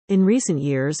In recent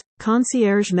years,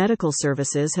 concierge medical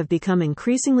services have become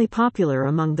increasingly popular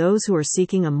among those who are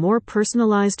seeking a more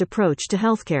personalized approach to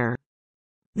healthcare.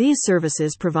 These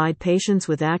services provide patients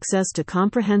with access to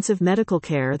comprehensive medical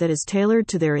care that is tailored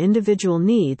to their individual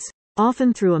needs,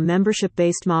 often through a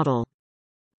membership-based model.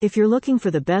 If you're looking for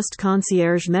the best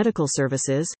concierge medical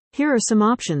services, here are some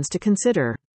options to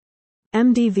consider.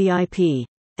 MDVIP.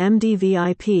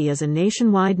 MDVIP is a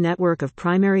nationwide network of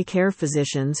primary care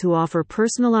physicians who offer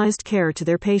personalized care to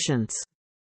their patients.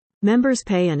 Members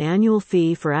pay an annual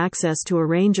fee for access to a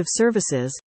range of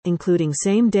services, including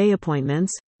same-day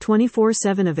appointments,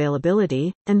 24/7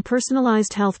 availability, and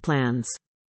personalized health plans.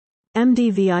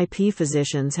 MDVIP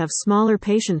physicians have smaller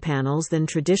patient panels than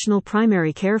traditional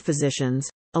primary care physicians,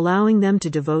 allowing them to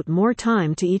devote more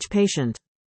time to each patient.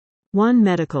 One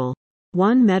Medical.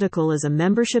 One Medical is a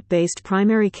membership-based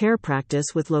primary care practice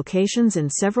with locations in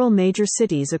several major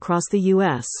cities across the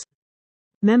U.S.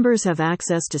 Members have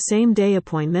access to same-day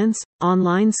appointments,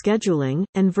 online scheduling,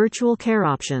 and virtual care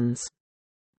options.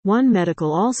 One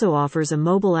Medical also offers a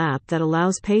mobile app that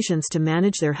allows patients to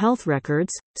manage their health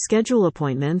records, schedule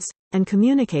appointments, and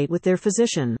communicate with their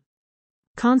physician.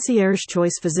 Concierge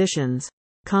Choice Physicians.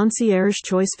 Concierge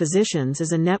Choice Physicians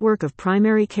is a network of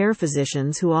primary care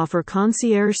physicians who offer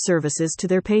concierge services to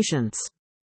their patients.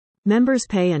 Members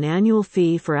pay an annual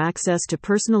fee for access to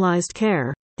personalized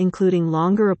care, including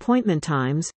longer appointment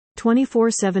times,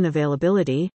 24/7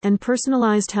 availability, and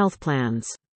personalized health plans.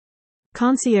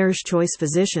 Concierge Choice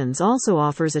Physicians also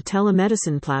offers a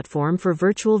telemedicine platform for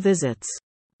virtual visits.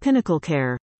 Pinnacle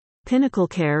Care. Pinnacle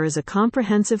Care is a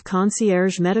comprehensive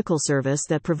concierge medical service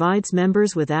that provides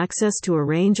members with access to a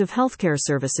range of healthcare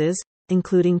services,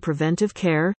 including preventive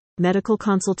care, medical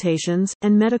consultations,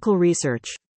 and medical research.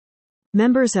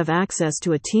 Members have access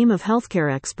to a team of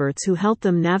healthcare experts who help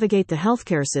them navigate the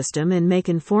healthcare system and make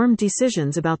informed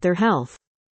decisions about their health.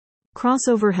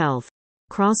 Crossover Health.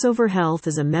 Crossover Health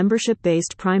is a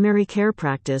membership-based primary care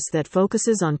practice that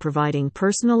focuses on providing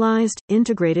personalized,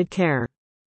 integrated care.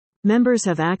 Members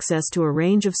have access to a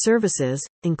range of services,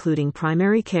 including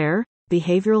primary care,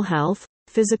 behavioral health,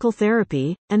 physical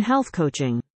therapy, and health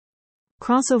coaching.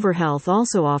 Crossover Health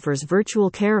also offers virtual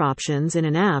care options in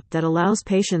an app that allows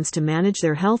patients to manage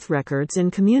their health records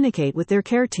and communicate with their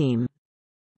care team.